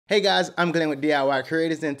Hey guys, I'm Glenn with DIY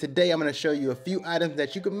Creators, and today I'm going to show you a few items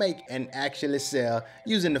that you can make and actually sell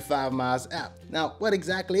using the 5 Miles app. Now, what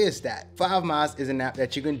exactly is that? 5 Miles is an app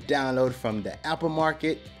that you can download from the Apple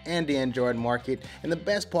market and the Android market, and the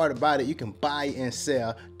best part about it, you can buy and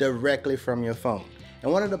sell directly from your phone.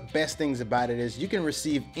 And one of the best things about it is you can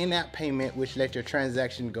receive in-app payment, which lets your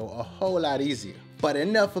transaction go a whole lot easier. But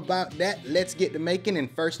enough about that, let's get to making,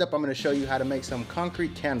 and first up I'm going to show you how to make some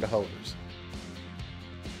concrete candle holders.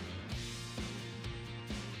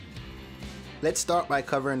 Let's start by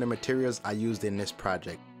covering the materials I used in this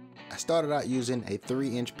project. I started out using a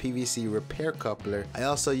 3-inch PVC Repair coupler. I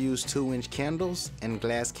also used 2-inch candles and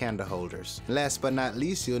glass candle holders. Last but not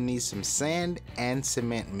least, you'll need some sand and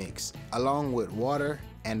cement mix, along with water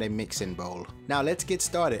and a mixing bowl. Now let's get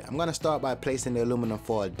started. I'm going to start by placing the aluminum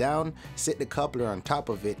foil down, sit the coupler on top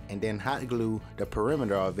of it, and then hot glue the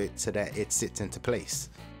perimeter of it so that it sits into place.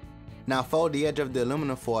 Now fold the edge of the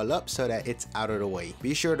aluminum foil up so that it's out of the way.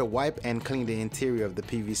 Be sure to wipe and clean the interior of the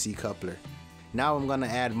PVC coupler. Now I'm going to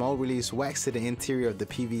add mold release wax to the interior of the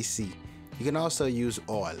PVC. You can also use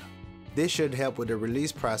oil. This should help with the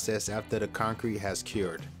release process after the concrete has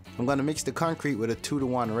cured. I'm going to mix the concrete with a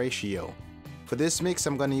 2:1 ratio. For this mix,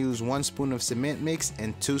 I'm going to use 1 spoon of cement mix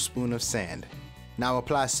and 2 spoons of sand. Now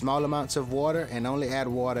apply small amounts of water and only add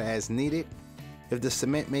water as needed. If the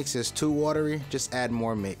cement mix is too watery, just add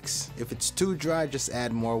more mix. If it's too dry, just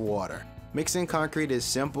add more water. Mixing concrete is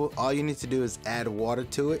simple. All you need to do is add water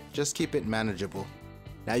to it. Just keep it manageable.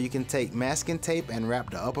 Now you can take masking tape and wrap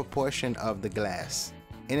the upper portion of the glass.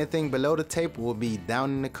 Anything below the tape will be down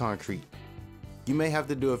in the concrete. You may have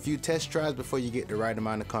to do a few test tries before you get the right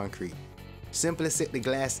amount of concrete. Simply sit the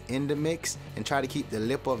glass in the mix and try to keep the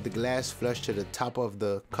lip of the glass flush to the top of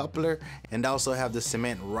the coupler, and also have the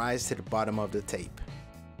cement rise to the bottom of the tape.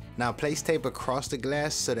 Now place tape across the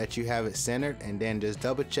glass so that you have it centered, and then just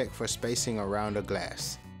double check for spacing around the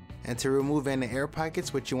glass. And to remove any air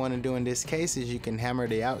pockets, what you want to do in this case is you can hammer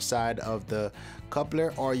the outside of the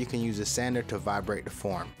coupler, or you can use a sander to vibrate the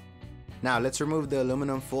form. Now let's remove the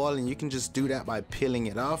aluminum foil, and you can just do that by peeling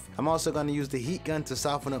it off. I'm also going to use the heat gun to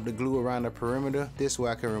soften up the glue around the perimeter. This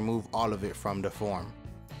way I can remove all of it from the form.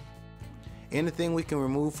 Anything we can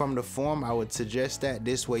remove from the form, I would suggest that.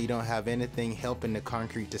 This way you don't have anything helping the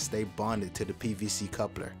concrete to stay bonded to the PVC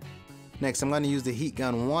coupler. Next, I'm going to use the heat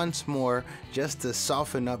gun once more just to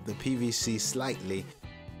soften up the PVC slightly.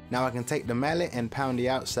 Now I can take the mallet and pound the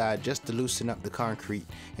outside just to loosen up the concrete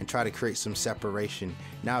and try to create some separation.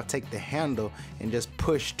 Now I'll take the handle and just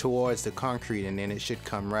push towards the concrete, and then it should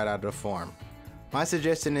come right out of the form. My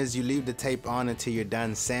suggestion is you leave the tape on until you're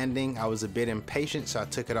done sanding. I was a bit impatient, so I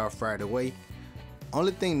took it off right away.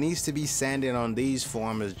 Only thing needs to be sanded on these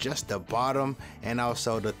forms is just the bottom and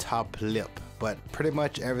also the top lip. But pretty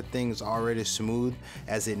much everything's already smooth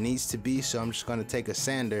as it needs to be, so I'm just going to take a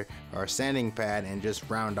sander or a sanding pad and just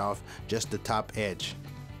round off just the top edge.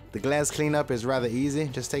 The glass cleanup is rather easy.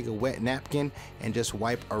 Just take a wet napkin and just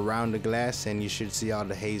wipe around the glass, and you should see all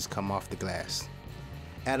the haze come off the glass.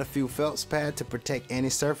 Add a few felt pads to protect any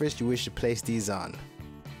surface you wish to place these on.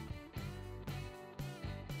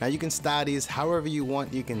 Now you can style these however you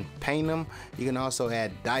want. You can paint them, you can also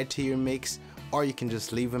add dye to your mix, or you can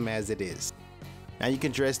just leave them as it is. Now you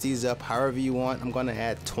can dress these up however you want. I'm going to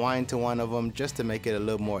add twine to one of them just to make it a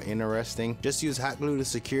little more interesting. Just use hot glue to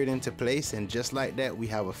secure it into place, and just like that we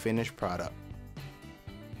have a finished product.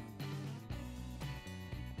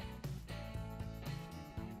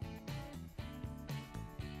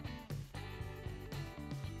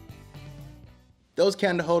 Those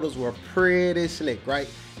candle holders were pretty slick, right?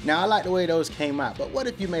 Now I like the way those came out, but what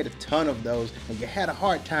if you made a ton of those and you had a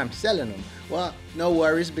hard time selling them? Well, no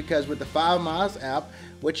worries, because with the 5 Miles app,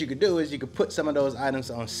 what you could do is you could put some of those items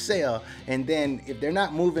on sale, and then if they're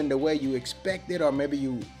not moving the way you expected, or maybe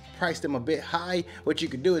you priced them a bit high, what you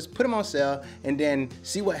could do is put them on sale and then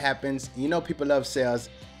see what happens. You know people love sales,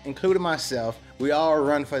 including myself. We all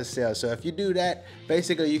run for the sale. So if you do that,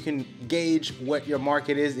 basically you can gauge what your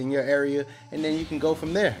market is in your area, and then you can go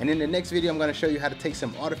from there. And in the next video, I'm going to show you how to take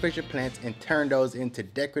some artificial plants and turn those into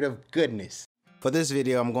decorative goodness. For this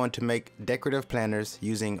video, I'm going to make decorative planters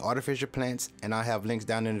using artificial plants, and I'll have links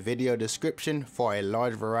down in the video description for a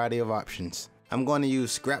large variety of options. I'm going to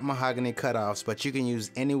use scrap mahogany cutoffs, but you can use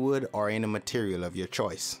any wood or any material of your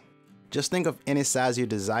choice. Just think of any size you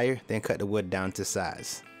desire, then cut the wood down to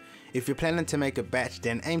size. If you're planning to make a batch,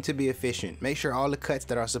 then aim to be efficient. Make sure all the cuts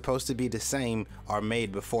that are supposed to be the same are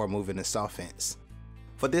made before moving the saw fence.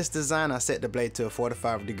 For this design, I set the blade to a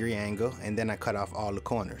 45-degree angle, and then I cut off all the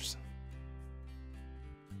corners.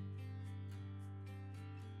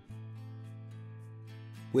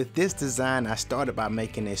 With this design, I started by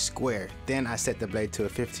making a square, then I set the blade to a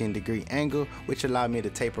 15-degree angle, which allowed me to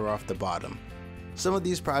taper off the bottom. Some of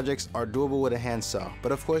these projects are doable with a handsaw,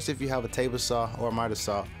 but of course if you have a table saw or a miter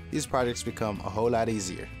saw, these projects become a whole lot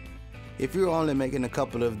easier. If you're only making a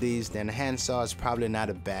couple of these, then a handsaw is probably not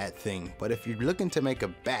a bad thing, but if you're looking to make a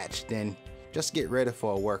batch, then just get ready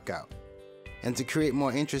for a workout. And to create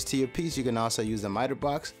more interest to your piece, you can also use a miter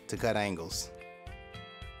box to cut angles.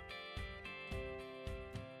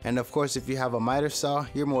 And of course, if you have a miter saw,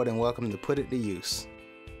 you're more than welcome to put it to use.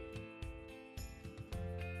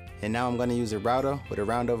 And now I'm going to use a router with a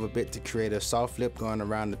round over bit to create a saw flip going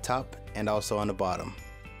around the top and also on the bottom.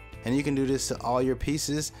 And you can do this to all your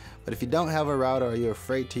pieces, but if you don't have a router or you're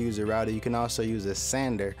afraid to use a router, you can also use a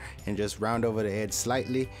sander and just round over the edge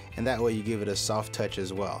slightly, and that way you give it a soft touch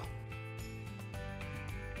as well.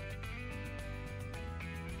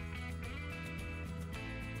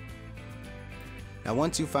 Now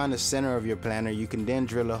once you find the center of your planter, you can then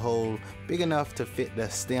drill a hole big enough to fit the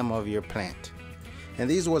stem of your plant. And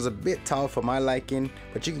these was a bit tall for my liking,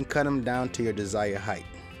 but you can cut them down to your desired height.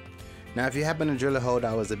 Now if you happen to drill a hole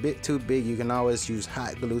that was a bit too big, you can always use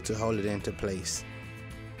hot glue to hold it into place.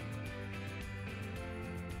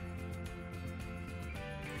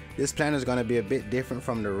 This planter is going to be a bit different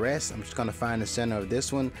from the rest. I'm just going to find the center of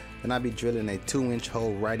this one, then I'll be drilling a 2-inch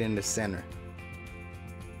hole right in the center.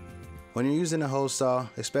 When you're using a hole saw,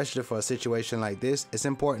 especially for a situation like this, it's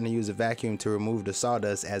important to use a vacuum to remove the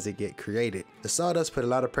sawdust as it gets created. The sawdust put a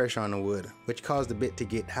lot of pressure on the wood, which caused the bit to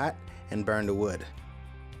get hot and burn the wood.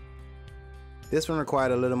 This one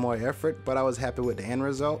required a little more effort, but I was happy with the end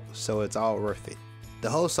result, so it's all worth it. The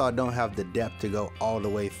hole saw don't have the depth to go all the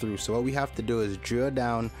way through, so what we have to do is drill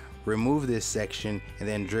down, remove this section, and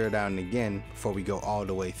then drill down again before we go all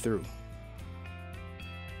the way through.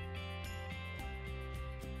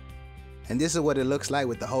 And this is what it looks like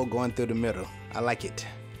with the hole going through the middle. I like it.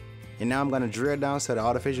 And now I'm going to drill down so the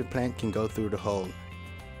artificial plant can go through the hole.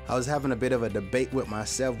 I was having a bit of a debate with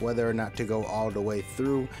myself whether or not to go all the way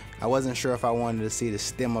through. I wasn't sure if I wanted to see the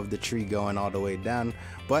stem of the tree going all the way down,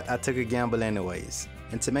 but I took a gamble anyways.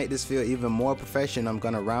 And to make this feel even more professional, I'm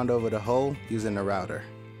going to round over the hole using a router.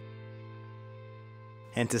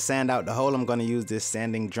 And to sand out the hole, I'm going to use this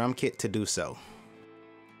sanding drum kit to do so.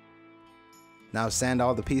 Now sand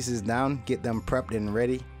all the pieces down, get them prepped and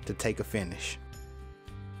ready to take a finish.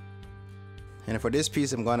 And for this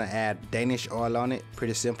piece, I'm going to add Danish oil on it.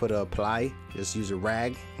 Pretty simple to apply. Just use a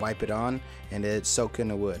rag, wipe it on, and it's soaked in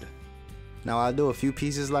the wood. Now I'll do a few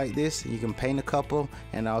pieces like this. You can paint a couple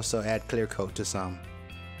and also add clear coat to some.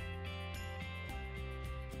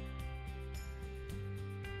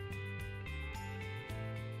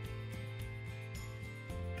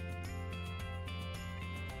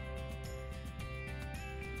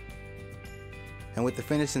 And with the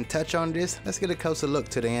finishing touch on this, let's get a closer look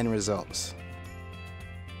to the end results.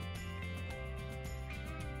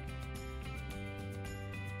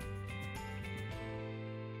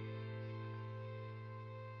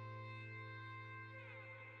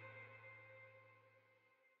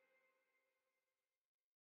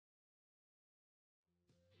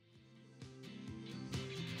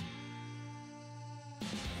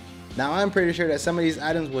 Now I'm pretty sure that some of these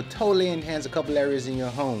items will totally enhance a couple areas in your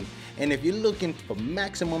home. And if you're looking for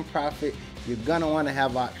maximum profit, you're gonna wanna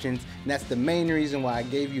have options. And that's the main reason why I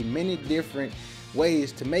gave you many different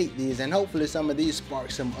ways to make these. And hopefully some of these spark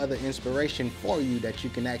some other inspiration for you that you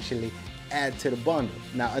can actually add to the bundle.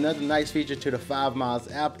 Now another nice feature to the 5 Miles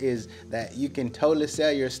app is that you can totally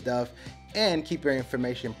sell your stuff and keep your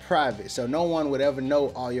information private, so no one would ever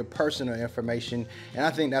know all your personal information. And I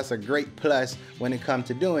think that's a great plus when it comes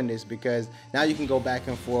to doing this, because now you can go back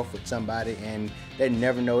and forth with somebody and they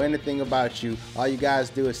never know anything about you. All you guys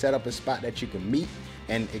do is set up a spot that you can meet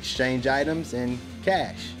and exchange items and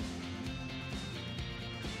cash.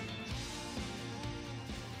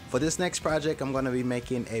 For this next project, I'm going to be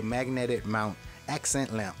making a magnetic mount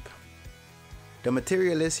accent lamp. The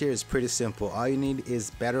material list here is pretty simple. All you need is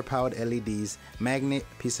battery powered LEDs, magnet,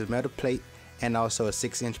 piece of metal plate, and also a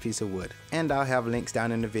 6-inch piece of wood. And I'll have links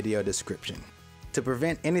down in the video description. To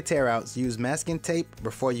prevent any tear outs, use masking tape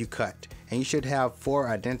before you cut, and you should have 4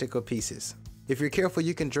 identical pieces. If you're careful,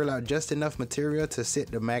 you can drill out just enough material to sit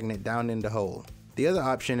the magnet down in the hole. The other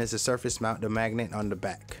option is to surface mount the magnet on the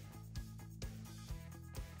back.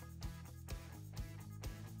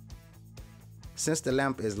 Since the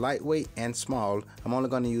lamp is lightweight and small, I'm only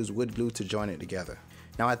going to use wood glue to join it together.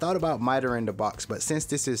 Now I thought about mitering the box, but since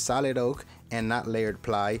this is solid oak and not layered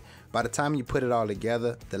ply, by the time you put it all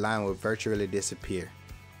together, the line will virtually disappear.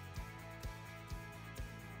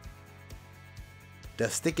 The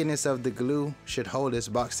stickiness of the glue should hold this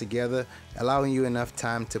box together, allowing you enough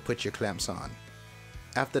time to put your clamps on.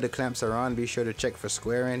 After the clamps are on, be sure to check for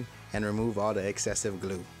squaring and remove all the excessive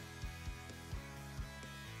glue.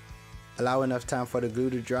 Allow enough time for the glue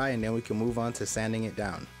to dry, and then we can move on to sanding it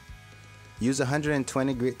down. Use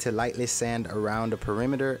 120 grit to lightly sand around the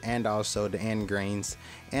perimeter and also the end grains,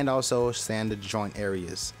 and also sand the joint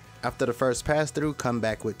areas. After the first pass through, come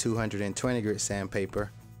back with 220 grit sandpaper.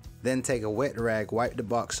 Then take a wet rag, wipe the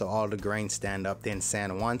box so all the grains stand up, then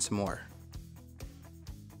sand once more.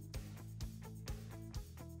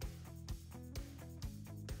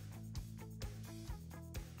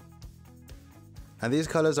 Now these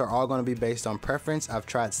colors are all going to be based on preference. I've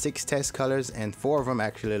tried 6 test colors and 4 of them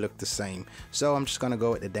actually look the same. So I'm just going to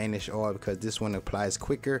go with the Danish oil because this one applies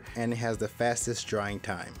quicker and it has the fastest drying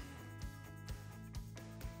time.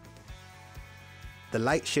 The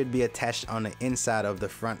light should be attached on the inside of the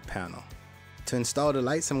front panel. To install the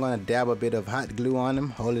lights, I'm going to dab a bit of hot glue on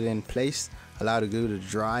them, hold it in place, allow the glue to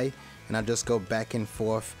dry, and I'll just go back and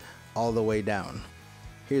forth all the way down.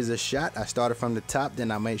 Here's a shot. I started from the top,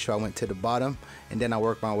 then I made sure I went to the bottom, and then I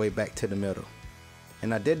worked my way back to the middle.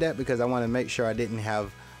 And I did that because I want to make sure I didn't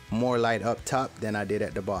have more light up top than I did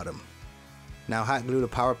at the bottom. Now hot glue the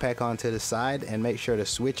power pack onto the side and make sure the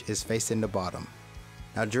switch is facing the bottom.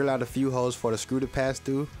 Now drill out a few holes for the screw to pass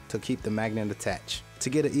through to keep the magnet attached. To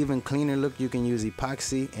get an even cleaner look, you can use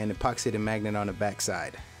epoxy and epoxy the magnet on the back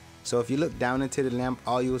side. So if you look down into the lamp,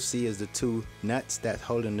 all you'll see is the 2 nuts that's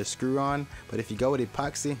holding the screw on, but if you go with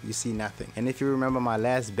epoxy, you see nothing. And if you remember my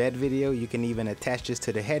last bed video, you can even attach this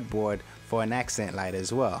to the headboard for an accent light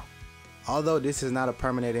as well. Although this is not a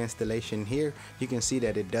permanent installation here, you can see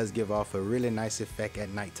that it does give off a really nice effect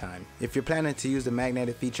at nighttime. If you're planning to use the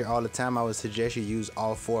magnetic feature all the time, I would suggest you use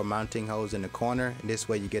all 4 mounting holes in the corner. This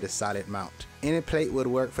way you get a solid mount. Any plate would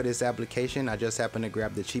work for this application. I just happened to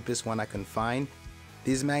grab the cheapest one I can find.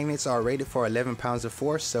 These magnets are rated for 11 pounds of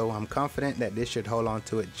force, so I'm confident that this should hold on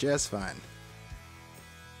to it just fine.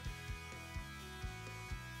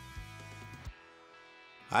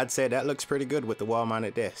 I'd say that looks pretty good with the wall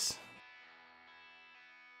mounted desk.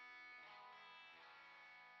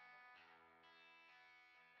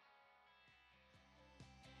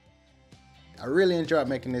 I really enjoyed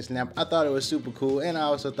making this lamp. I thought it was super cool, and I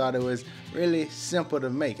also thought it was really simple to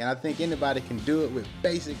make, and I think anybody can do it with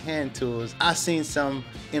basic hand tools. I've seen some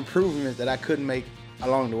improvements that I couldn't make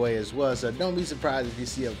along the way as well, so don't be surprised if you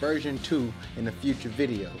see a version 2 in a future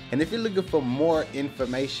video. And if you're looking for more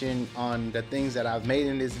information on the things that I've made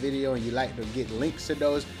in this video and you like to get links to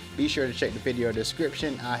those, be sure to check the video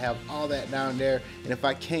description. I have all that down there, and if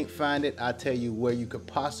I can't find it, I'll tell you where you could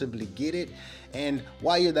possibly get it. And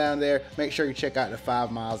while you're down there, make sure you check out the 5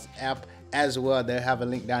 Miles app as well. They'll have a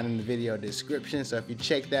link down in the video description, so if you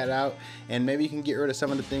check that out, and maybe you can get rid of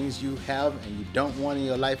some of the things you have and you don't want in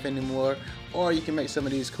your life anymore, or you can make some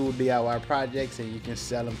of these cool DIY projects and you can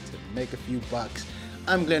sell them to make a few bucks.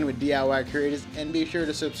 I'm Glenn with DIY Creators, and be sure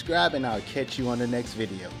to subscribe, and I'll catch you on the next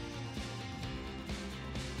video.